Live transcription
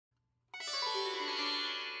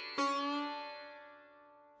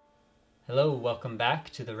Hello, welcome back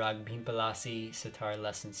to the Rag Bhimpalasi Sitar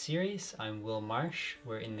lesson series. I'm Will Marsh.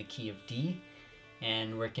 We're in the key of D,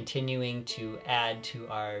 and we're continuing to add to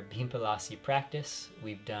our Bhimpalasi practice.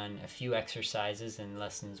 We've done a few exercises in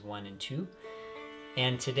lessons 1 and 2,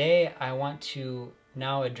 and today I want to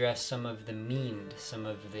now address some of the Meend, some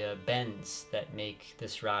of the bends that make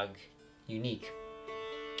this rag unique.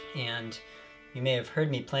 And you may have heard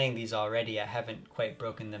me playing these already. I haven't quite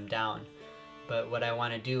broken them down. But what I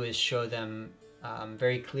want to do is show them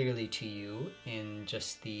very clearly to you in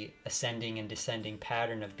just the ascending and descending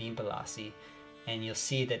pattern of Bhimpalasi, and you'll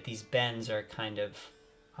see that these bends are kind of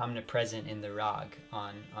omnipresent in the rag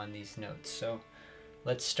on these notes. So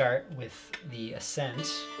let's start with the ascent.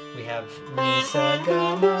 We have ni sa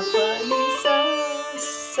ga ma pa ni sa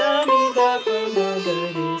sa ni da pa ma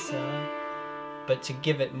ga re sa. But to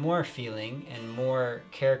give it more feeling and more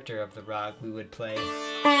character of the rag, we would play.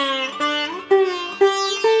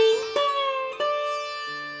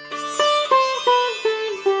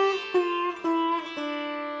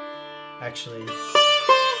 Actually,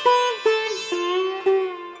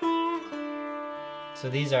 so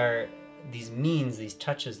these are these means, these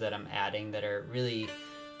touches that I'm adding that are really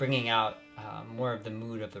bringing out more of the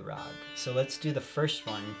mood of the rag. So let's do the first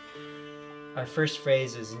one. Our first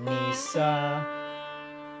phrase is ni sa,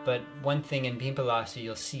 but one thing in Bhimpalasi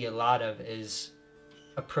you'll see a lot of is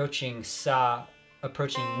approaching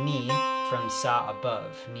ni from sa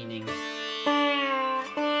above, meaning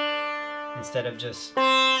instead of just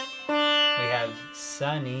we have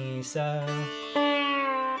sa ni sa.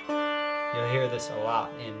 You'll hear this a lot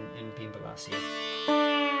in Bhimpalasi.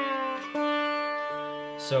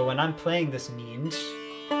 So when I'm playing this Meend,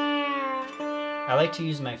 I like to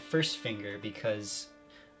use my first finger because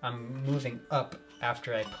I'm moving up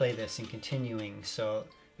after I play this and continuing, so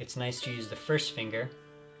it's nice to use the first finger.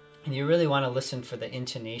 And you really want to listen for the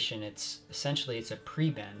intonation. It's essentially a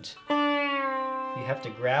pre-bend. You have to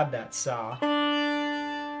grab that sa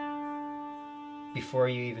before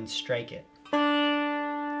you even strike it,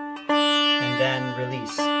 and then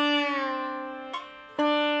release.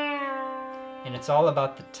 And it's all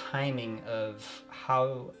about the timing of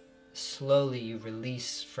how slowly you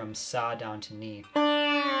release from sa down to ni.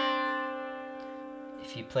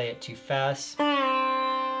 If you play it too fast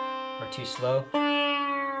or too slow,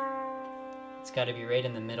 it's got to be right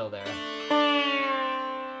in the middle there.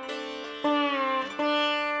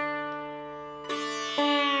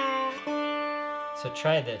 So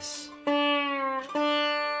try this.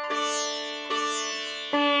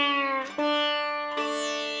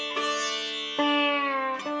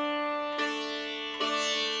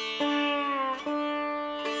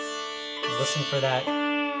 Listen for that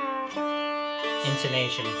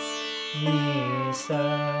intonation. Ni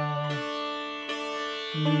sa,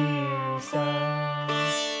 ni sa.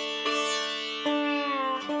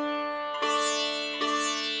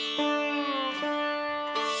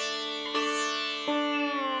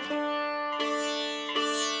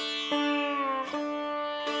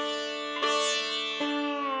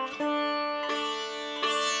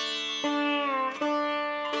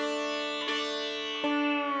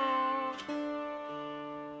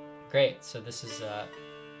 Great, so this is an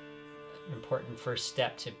important first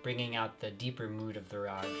step to bringing out the deeper mood of the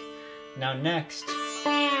rag. Now next,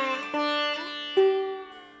 we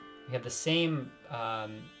have the same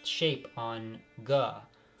shape on ga.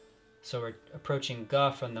 So we're approaching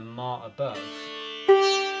ga from the ma above.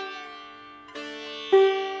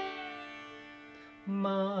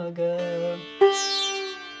 Ma ga.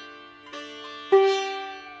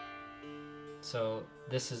 So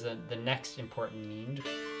this is the next important Meend.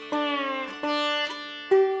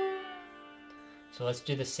 So let's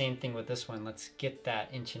do the same thing with this one. Let's get that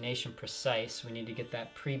intonation precise. We need to get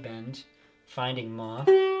that pre-bend, finding ma, and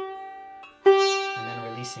then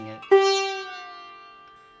releasing it.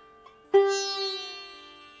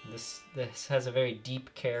 This has a very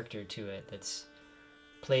deep character to it that's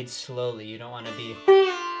played slowly. You don't want to be...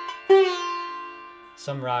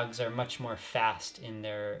 Some rags are much more fast in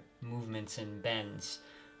their movements and bends,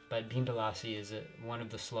 but Bhimpalasi is one of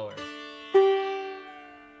the slower.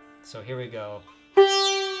 So here we go.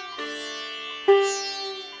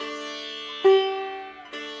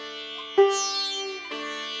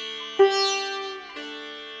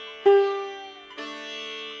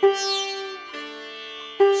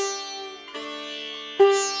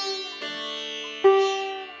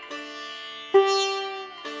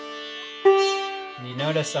 You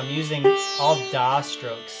notice I'm using all da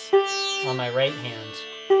strokes on my right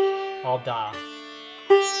hand. All da.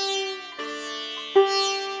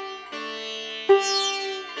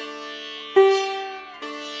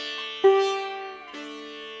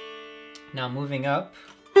 now moving up,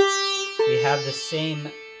 we have the same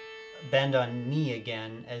bend on ni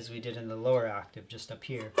again as we did in the lower octave, just up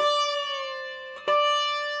here.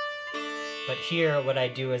 But here, what I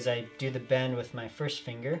do is I do the bend with my first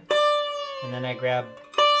finger, and then I grab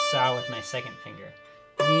sa with my second finger.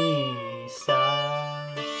 Ni,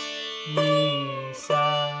 sa, ni,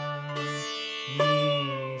 sa,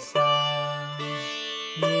 ni, sa,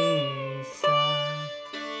 ni, sa.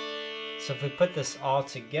 So if we put this all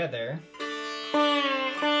together,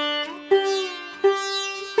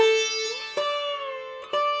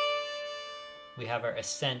 we have our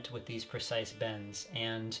ascent with these precise bends.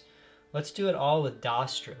 And let's do it all with da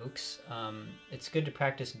strokes. It's good to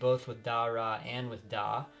practice both with da, ra, and with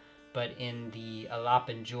da, but in the alap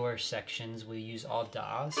and jor sections, we use all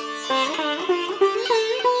das.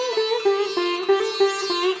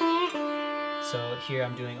 So here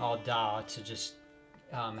I'm doing all da to just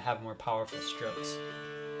have more powerful strokes.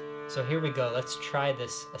 So here we go. Let's try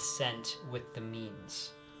this ascent with the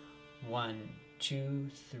means. 1, 2,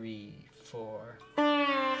 3, 4.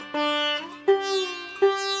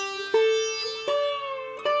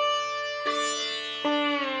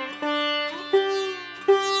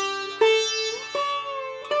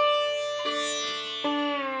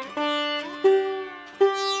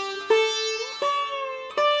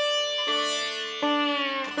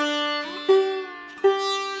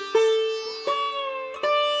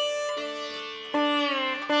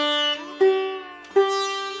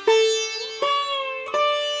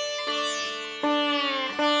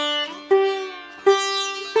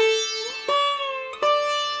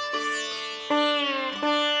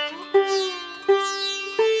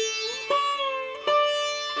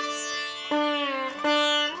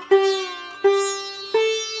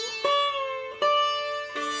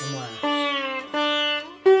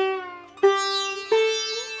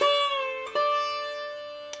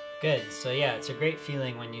 Good. So yeah, it's a great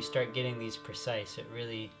feeling when you start getting these precise. It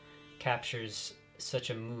really captures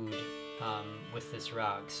such a mood with this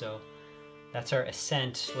rag. So that's our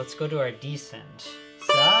ascent. Let's go to our descent.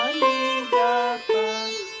 Sa, ni, da, pa,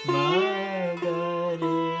 ma, ga,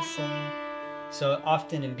 re, sa. So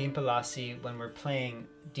often in Bhimpalasi, when we're playing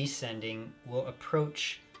descending, we'll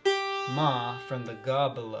approach ma from the ga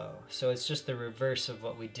below. So it's just the reverse of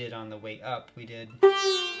what we did on the way up. We did,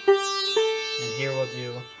 and here we'll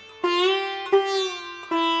do.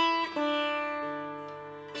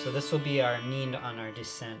 So this will be our mean on our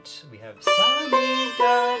descent. We have sa, ni,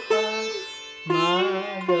 da, pa, ma,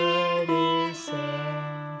 ga, re,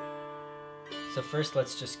 sa. So first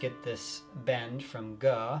let's just get this bend from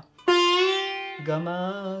ga. Ga,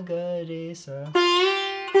 ma, ga, re, sa.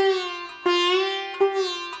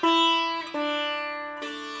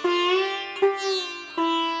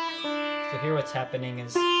 So here what's happening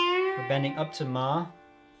is we're bending up to ma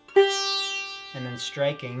and then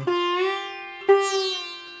striking.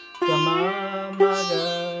 Ga, ma, ma, ga,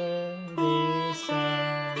 re, sa.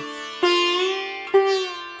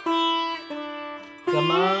 Ga,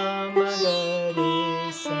 ma, ma, ga,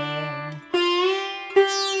 re, sa.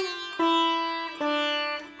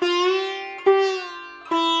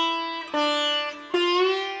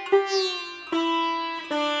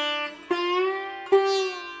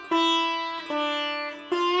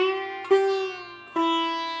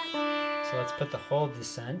 So let's put the whole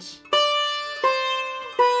descent.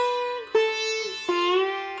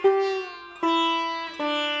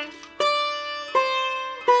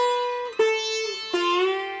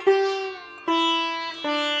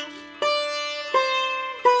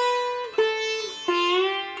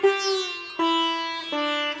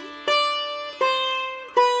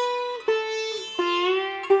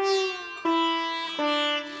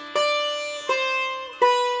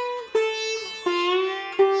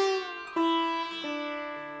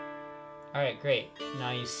 Alright, great.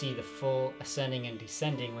 Now you see the full ascending and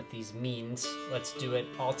descending with these means. Let's do it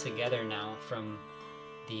all together now from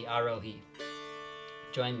the Arohi.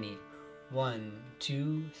 Join me. 1,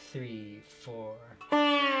 2, 3, 4.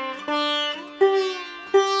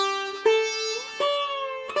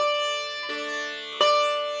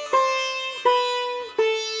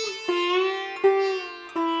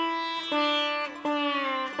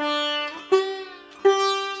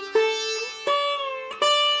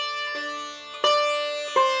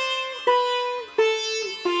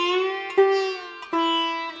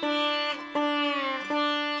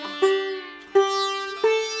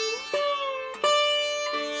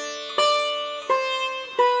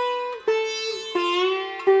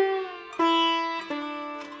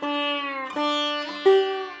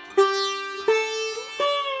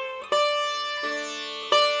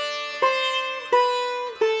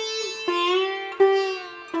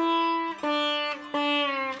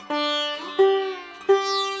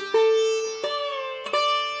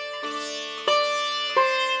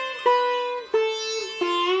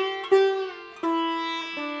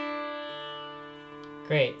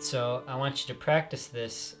 Great, so I want you to practice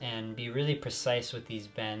this and be really precise with these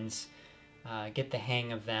bends. Get the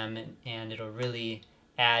hang of them, and it'll really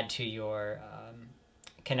add to your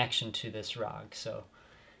connection to this rag. So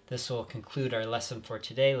this will conclude our lesson for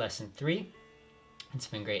today, lesson 3. It's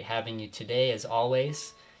been great having you today, as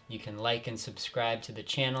always. You can like and subscribe to the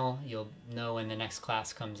channel. You'll know when the next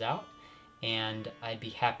class comes out. And I'd be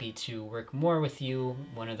happy to work more with you.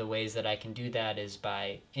 One of the ways that I can do that is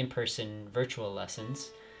by in-person virtual lessons.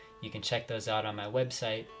 You can check those out on my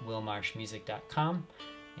website, willmarshmusic.com,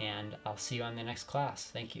 and I'll see you on the next class.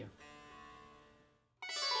 Thank you.